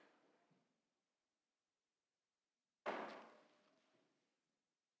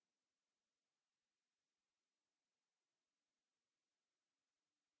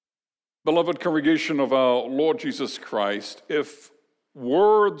Beloved congregation of our Lord Jesus Christ, if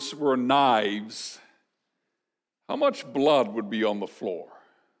words were knives, how much blood would be on the floor?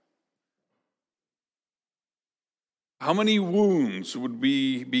 How many wounds would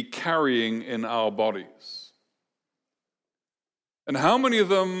we be carrying in our bodies? And how many of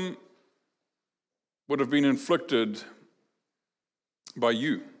them would have been inflicted by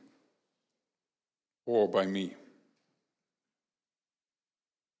you or by me?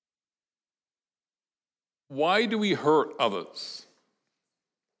 Why do we hurt others?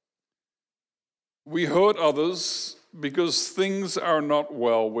 We hurt others because things are not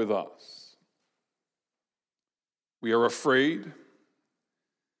well with us. We are afraid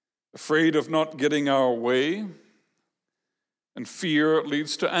of not getting our way, and fear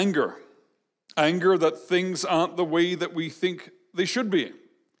leads to anger. Anger that things aren't the way that we think they should be.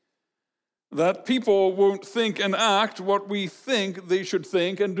 That people won't think and act what we think they should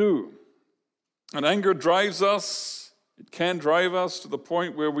think and do. And anger drives us, it can drive us to the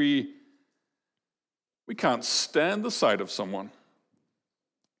point where we can't stand the sight of someone.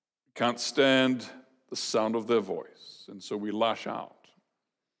 We can't stand the sound of their voice. And so we lash out.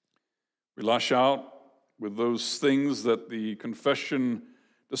 We lash out with those things that the confession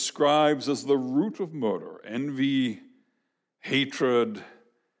describes as the root of murder: envy, hatred,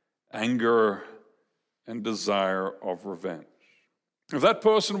 anger, and desire of revenge. If that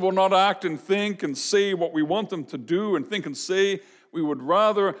person will not act and think and say what we want them to do and think and say, we would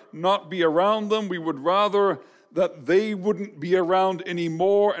rather not be around them. We would rather that they wouldn't be around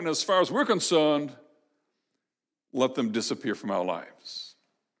anymore. And as far as we're concerned, let them disappear from our lives.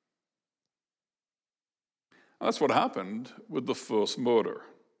 That's what happened with the first murder.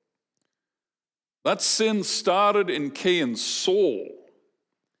 That sin started in Cain's soul.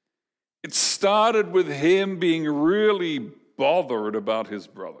 It started with him being really bothered about his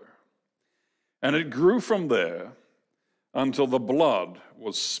brother. And it grew from there until the blood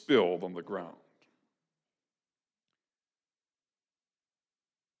was spilled on the ground.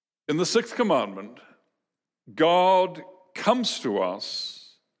 In the sixth commandment, God comes to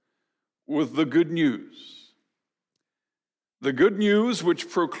us with the good news. The good news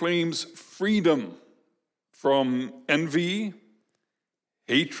which proclaims freedom from envy,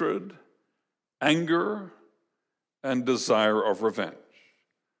 hatred, anger, and desire of revenge.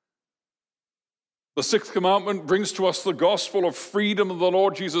 The sixth commandment brings to us the gospel of freedom of the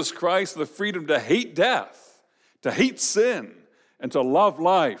Lord Jesus Christ, the freedom to hate death, to hate sin, and to love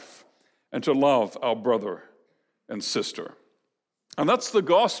life, and to love our brother and sister. And that's the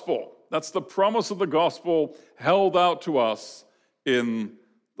gospel. That's the promise of the gospel held out to us in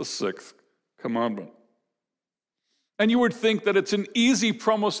the sixth commandment. And you would think that it's an easy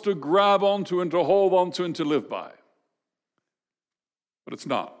promise to grab onto and to hold onto and to live by. But it's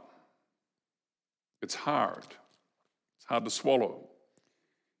not. It's hard. It's hard to swallow.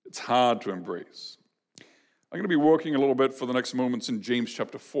 It's hard to embrace. I'm going to be working a little bit for the next moments in James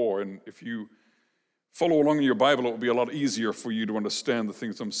chapter 4, and if you follow along in your Bible, it will be a lot easier for you to understand the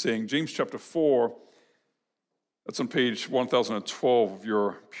things I'm saying. James chapter 4, that's on page 1012 of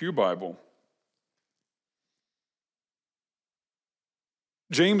your Pew Bible.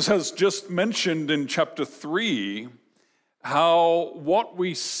 James has just mentioned in chapter 3 how what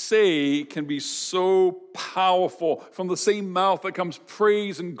we say can be so powerful. From the same mouth that comes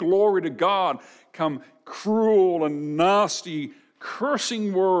praise and glory to God come cruel and nasty,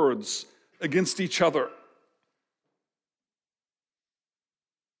 cursing words against each other.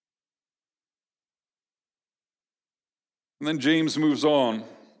 And then James moves on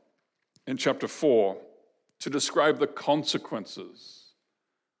in chapter 4 to describe the consequences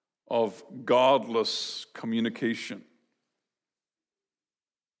of godless communication.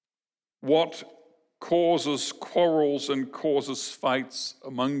 What causes quarrels and causes fights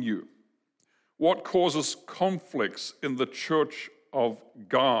among you? What causes conflicts in the church of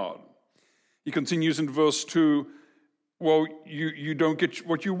God? He continues in verse 2, well, you don't get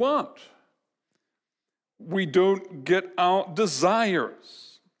what you want. We don't get our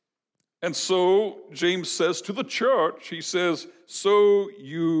desires. And so James says to the church, he says, so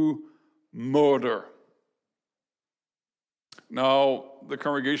you murder. Now, the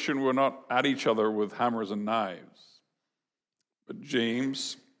congregation were not at each other with hammers and knives. But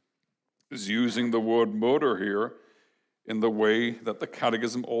James is using the word murder here in the way that the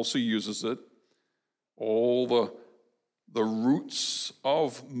Catechism also uses it. All the roots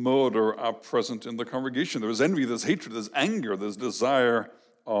of murder are present in the congregation. There's envy, there's hatred, there's anger, there's desire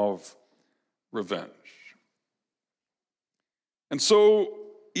of revenge. And so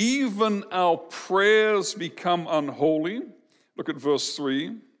even our prayers become unholy. Look at verse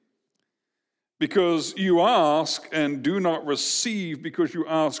 3. because you ask and do not receive, because you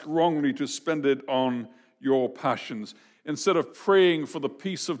ask wrongly to spend it on your passions. Instead of praying for the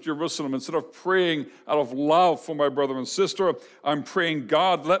peace of Jerusalem, instead of praying out of love for my brother and sister, I'm praying,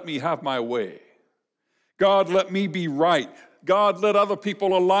 God, let me have my way. God, let me be right. God, let other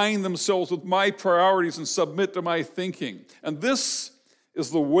people align themselves with my priorities and submit to my thinking. And this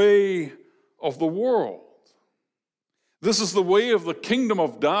is the way of the world. This is the way of the kingdom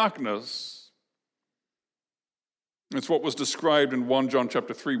of darkness. It's what was described in 1 John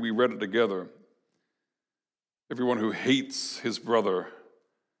chapter 3. We read it together. Everyone who hates his brother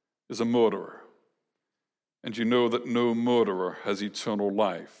is a murderer. And you know that no murderer has eternal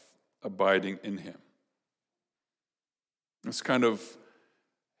life abiding in him. This kind of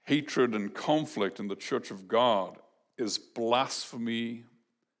hatred and conflict in the church of God is blasphemy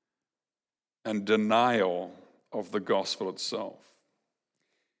and denial of the gospel itself.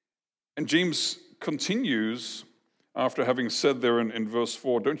 And James continues after having said there in verse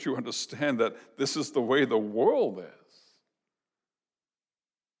 4, don't you understand that this is the way the world is?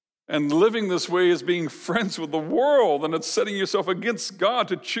 And living this way is being friends with the world, and it's setting yourself against God.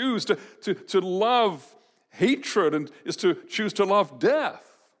 To choose to love hatred and is to choose to love death,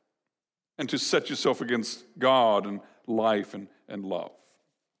 and to set yourself against God and life and love.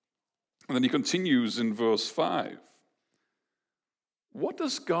 And then he continues in verse 5. What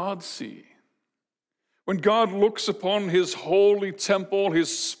does God see? When God looks upon his holy temple,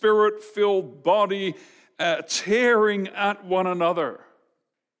 his spirit-filled body tearing at one another,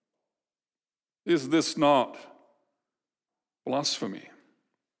 is this not blasphemy?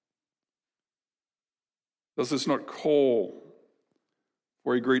 Does this not call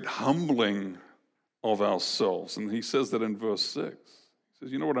for a great humbling of ourselves? And he says that in verse 6. He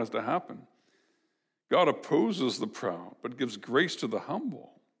says, you know what has to happen? God opposes the proud, but gives grace to the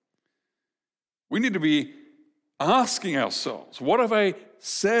humble. We need to be asking ourselves, what have I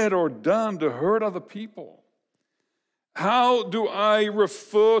said or done to hurt other people? How do I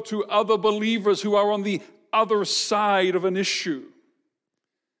refer to other believers who are on the other side of an issue?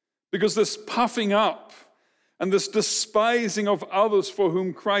 Because this puffing up and this despising of others for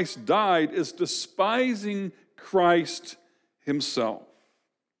whom Christ died is despising Christ himself.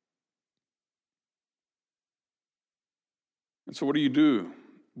 And so what do you do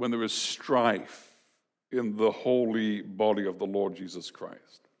when there is strife in the holy body of the Lord Jesus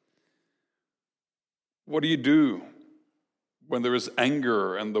Christ? What do you do when there is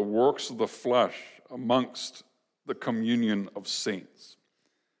anger and the works of the flesh amongst the communion of saints?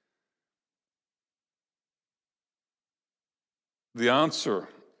 The answer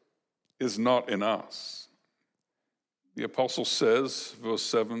is not in us. The apostle says, verse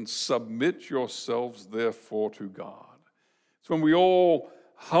 7, submit yourselves therefore to God. It's when we all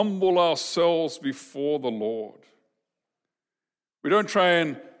humble ourselves before the Lord. We don't try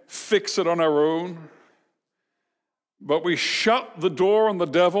and fix it on our own, but we shut the door on the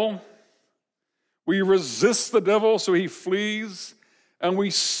devil. We resist the devil so he flees, and we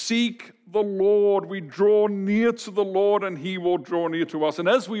seek the Lord. We draw near to the Lord, and he will draw near to us. And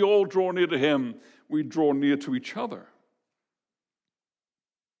as we all draw near to him, we draw near to each other.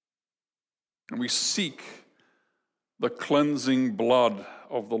 And we seek the cleansing blood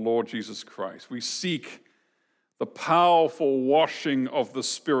of the Lord Jesus Christ. We seek the powerful washing of the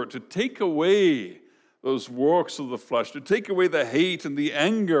Spirit to take away those works of the flesh, to take away the hate and the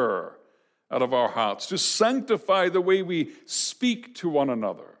anger out of our hearts, to sanctify the way we speak to one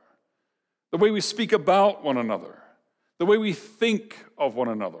another, the way we speak about one another, the way we think of one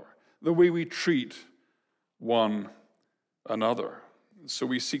another, the way we treat one another. So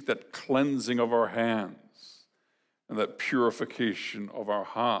we seek that cleansing of our hands and that purification of our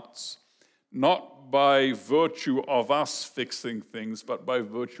hearts, not by virtue of us fixing things, but by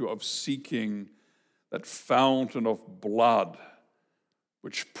virtue of seeking that fountain of blood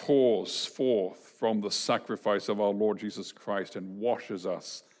which pours forth from the sacrifice of our Lord Jesus Christ and washes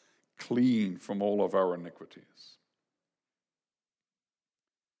us clean from all of our iniquities.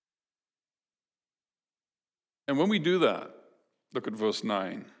 And when we do that, look at verse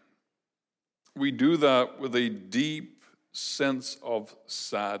 9. We do that with a deep sense of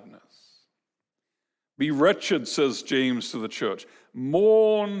sadness. Be wretched, says James to the church.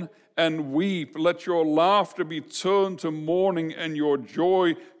 Mourn and weep. Let your laughter be turned to mourning and your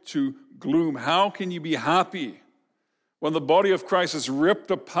joy to gloom. How can you be happy when the body of Christ is ripped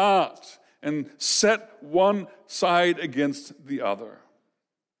apart and set one side against the other?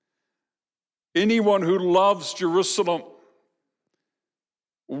 Anyone who loves Jerusalem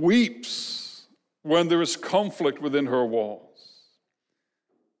weeps when there is conflict within her walls.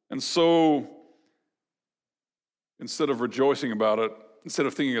 And so instead of rejoicing about it, instead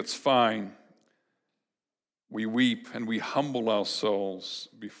of thinking it's fine, we weep and we humble ourselves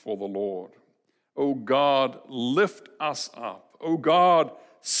before the Lord. Oh God, lift us up. Oh God,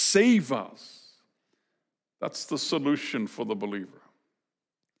 save us. That's the solution for the believer.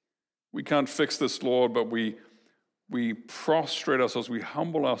 We can't fix this, Lord, but we prostrate ourselves, we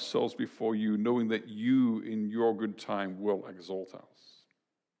humble ourselves before you, knowing that you, in your good time, will exalt us.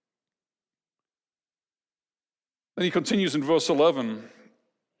 Then he continues in verse 11,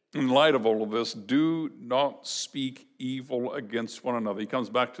 in light of all of this, do not speak evil against one another. He comes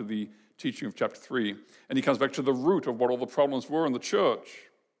back to the teaching of chapter 3, and he comes back to the root of what all the problems were in the church.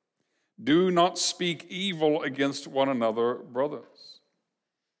 Do not speak evil against one another, brothers.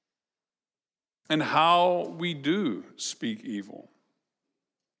 And how we do speak evil.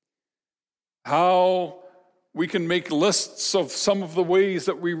 How we can make lists of some of the ways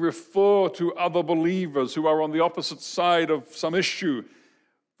that we refer to other believers who are on the opposite side of some issue.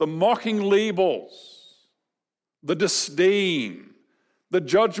 The mocking labels, the disdain, the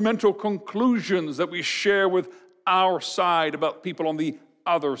judgmental conclusions that we share with our side about people on the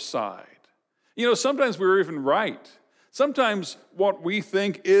other side. You know, sometimes we're even right. Sometimes what we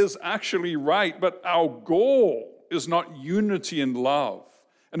think is actually right, but our goal is not unity in love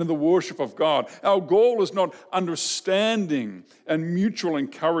and in the worship of God. Our goal is not understanding and mutual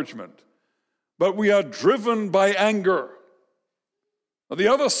encouragement, but we are driven by anger. The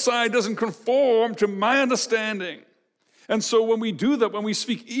other side doesn't conform to my understanding. And so when we do that, when we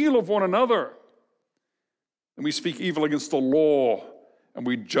speak ill of one another, and we speak evil against the law, and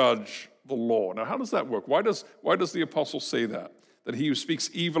we judge the law. Now, how does that work? Why does the apostle say that? That he who speaks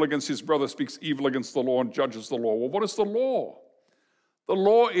evil against his brother speaks evil against the law and judges the law. Well, what is the law? The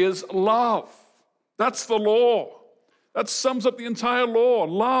law is love. That's the law. That sums up the entire law.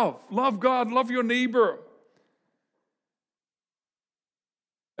 Love. Love God. Love your neighbor.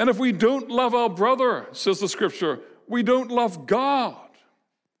 And if we don't love our brother, says the scripture, we don't love God.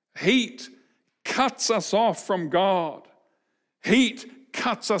 Hate cuts us off from God. Hate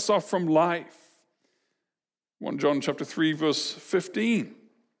cuts us off from life. 1 John chapter 3, verse 15.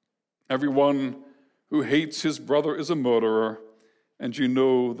 Everyone who hates his brother is a murderer, and you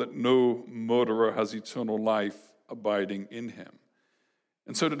know that no murderer has eternal life abiding in him.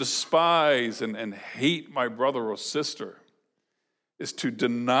 And so to despise and hate my brother or sister is to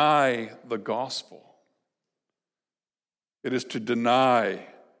deny the gospel. It is to deny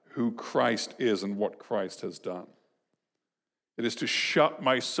who Christ is and what Christ has done. It is to shut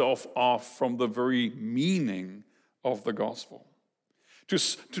myself off from the very meaning of the gospel.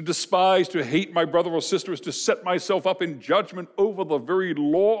 To despise, to hate my brother or sister is to set myself up in judgment over the very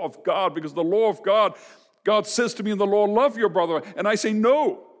law of God, because the law of God, God says to me in the law, love your brother. And I say,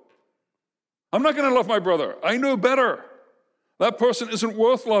 no, I'm not going to love my brother. I know better. That person isn't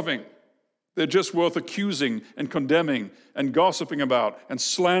worth loving. They're just worth accusing and condemning and gossiping about and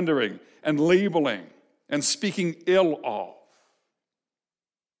slandering and labeling and speaking ill of.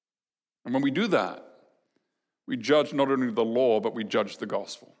 And when we do that, we judge not only the law, but we judge the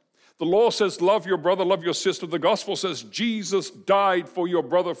gospel. The law says, love your brother, love your sister. The gospel says, Jesus died for your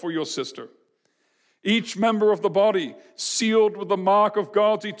brother, for your sister. Each member of the body sealed with the mark of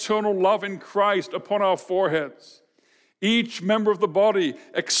God's eternal love in Christ upon our foreheads. Each member of the body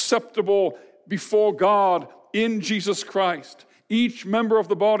acceptable before God in Jesus Christ. Each member of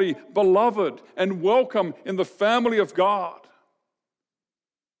the body beloved and welcome in the family of God.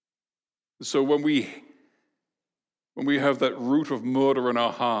 So when we have that root of murder in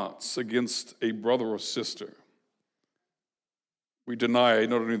our hearts against a brother or sister, we deny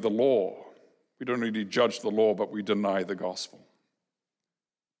not only the law, we don't only judge the law, but we deny the gospel.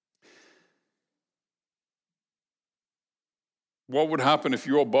 What would happen if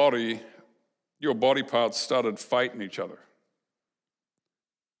your body parts started fighting each other?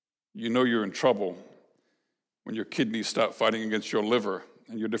 You know you're in trouble when your kidneys start fighting against your liver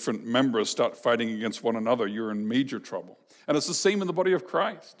and your different members start fighting against one another. You're in major trouble. And it's the same in the body of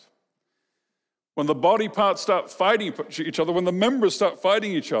Christ. When the body parts start fighting each other, when the members start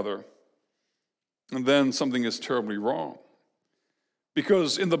fighting each other, and then something is terribly wrong.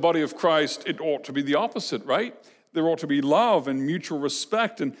 Because in the body of Christ, it ought to be the opposite, right? There ought to be love and mutual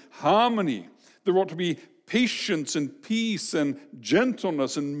respect and harmony. There ought to be patience and peace and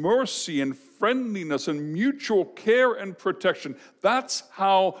gentleness and mercy and friendliness and mutual care and protection. That's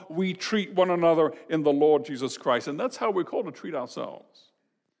how we treat one another in the Lord Jesus Christ. And that's how we're called to treat ourselves.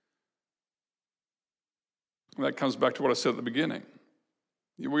 And that comes back to what I said at the beginning.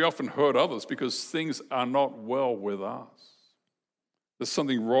 We often hurt others because things are not well with us. There's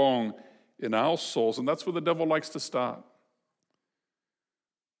something wrong in our souls, and that's where the devil likes to start.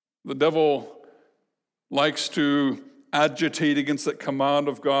 The devil likes to agitate against that command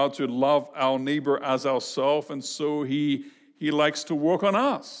of God to love our neighbor as ourselves, and so he likes to work on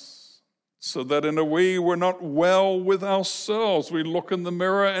us, so that in a way we're not well with ourselves. We look in the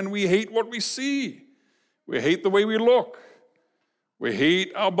mirror and we hate what we see. We hate the way we look. We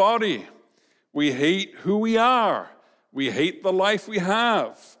hate our body. We hate who we are. We hate the life we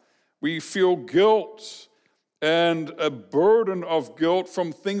have. We feel guilt and a burden of guilt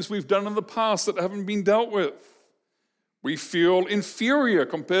from things we've done in the past that haven't been dealt with. We feel inferior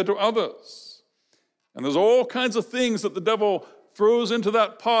compared to others. And there's all kinds of things that the devil throws into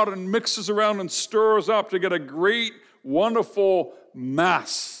that pot and mixes around and stirs up to get a great, wonderful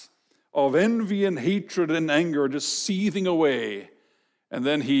mass of envy and hatred and anger just seething away. And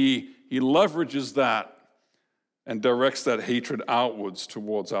then he leverages that and directs that hatred outwards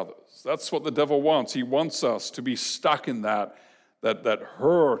towards others. That's what the devil wants. He wants us to be stuck in that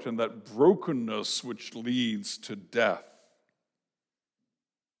hurt and that brokenness which leads to death.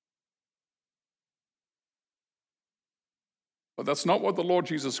 But that's not what the Lord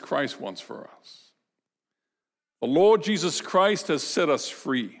Jesus Christ wants for us. The Lord Jesus Christ has set us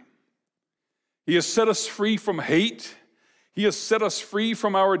free. He has set us free from hate. He has set us free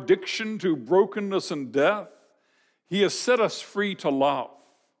from our addiction to brokenness and death. He has set us free to love.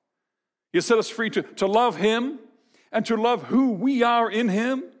 He has set us free to love Him and to love who we are in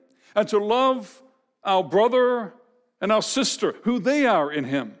Him and to love our brother and our sister, who they are in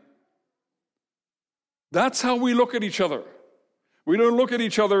Him. That's how we look at each other. We don't look at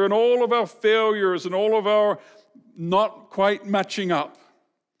each other in all of our failures and all of our not quite matching up,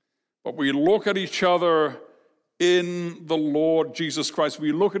 but we look at each other in the Lord Jesus Christ.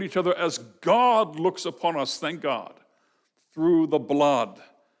 We look at each other as God looks upon us, thank God, through the blood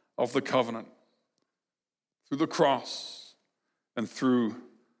of the covenant, through the cross, and through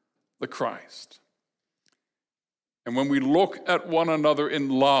the Christ. And when we look at one another in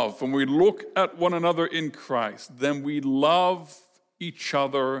love, when we look at one another in Christ, then we love each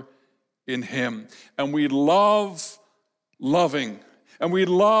other in Him. And we love loving. And we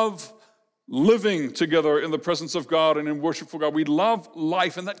love living together in the presence of God and in worship for God. We love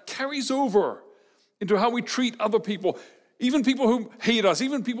life, and that carries over into how we treat other people, even people who hate us,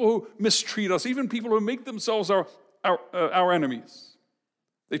 even people who mistreat us, even people who make themselves our enemies.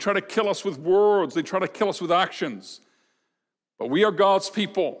 They try to kill us with words. They try to kill us with actions. But we are God's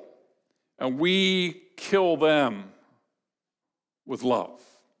people, and we kill them with love.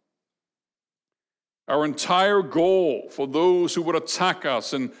 Our entire goal for those who would attack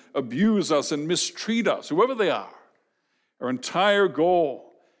us and abuse us and mistreat us, whoever they are, our entire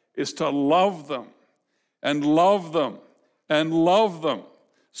goal is to love them and love them and love them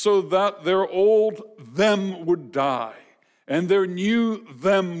so that their old them would die and their new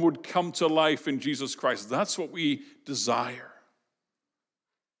them would come to life in Jesus Christ. That's what we desire.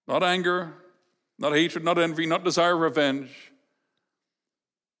 Not anger, not hatred, not envy, not desire revenge,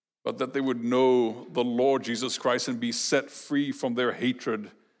 but that they would know the Lord Jesus Christ and be set free from their hatred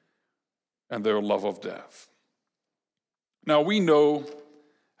and their love of death. Now, we know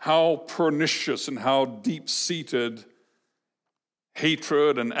how pernicious and how deep-seated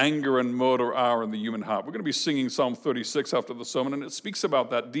hatred and anger and murder are in the human heart. We're going to be singing Psalm 36 after the sermon, and it speaks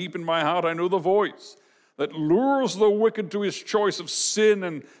about that. Deep in my heart, I know the voice that lures the wicked to his choice of sin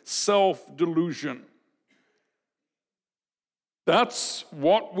and self-delusion. That's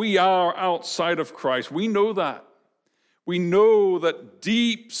what we are outside of Christ. We know that. We know that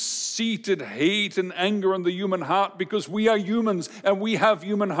deep-seated hate and anger in the human heart because we are humans and we have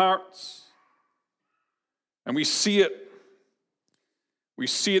human hearts. And we see it. We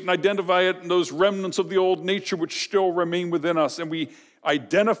see it and identify it in those remnants of the old nature which still remain within us. And we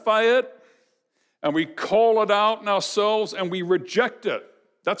identify it and we call it out in ourselves and we reject it.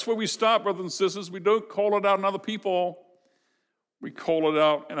 That's where we start, brothers and sisters. We don't call it out in other people. We call it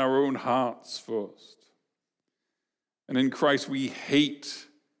out in our own hearts first. And in Christ, we hate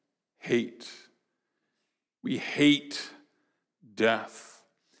hate. We hate death.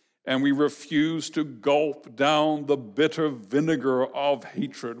 And we refuse to gulp down the bitter vinegar of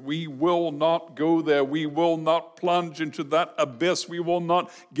hatred. We will not go there. We will not plunge into that abyss. We will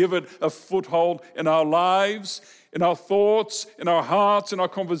not give it a foothold in our lives, in our thoughts, in our hearts, in our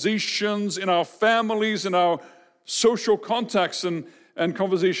conversations, in our families, in our social contacts and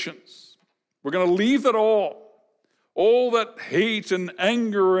conversations. We're going to leave that all that hate and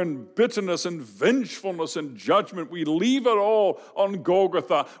anger and bitterness and vengefulness and judgment, we leave it all on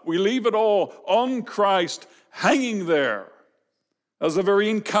Golgotha. We leave it all on Christ, hanging there as the very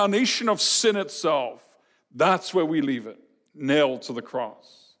incarnation of sin itself, that's where we leave it, nailed to the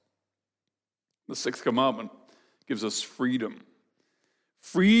cross. The sixth commandment gives us freedom.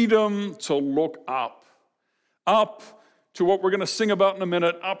 Freedom to look up to what we're going to sing about in a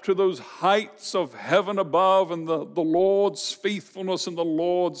minute, up to those heights of heaven above and the Lord's faithfulness and the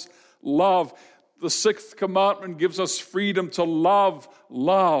Lord's love. The sixth commandment gives us freedom to love,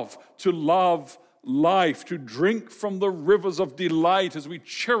 to love life, to drink from the rivers of delight as we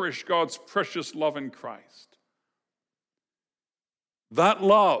cherish God's precious love in Christ. That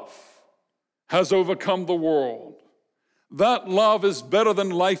love has overcome the world. That love is better than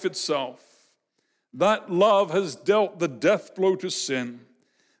life itself. That love has dealt the death blow to sin.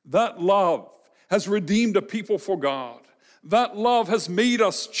 That love has redeemed a people for God. That love has made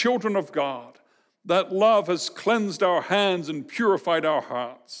us children of God. That love has cleansed our hands and purified our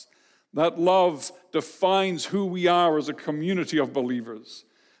hearts. That love defines who we are as a community of believers.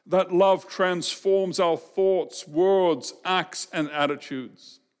 That love transforms our thoughts, words, acts, and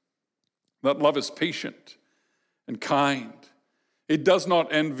attitudes. That love is patient and kind. It does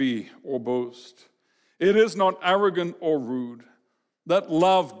not envy or boast. It is not arrogant or rude. That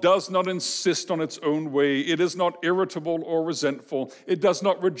love does not insist on its own way. It is not irritable or resentful. It does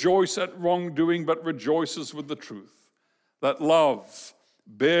not rejoice at wrongdoing, but rejoices with the truth. That love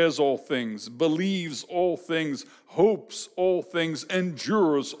bears all things, believes all things, hopes all things,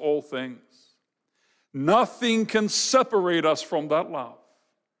 endures all things. Nothing can separate us from that love.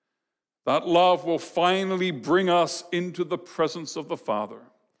 That love will finally bring us into the presence of the Father,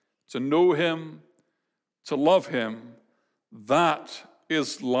 to know Him, to love Him. That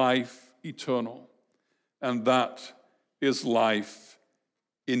is life eternal, and that is life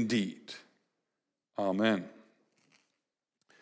indeed. Amen.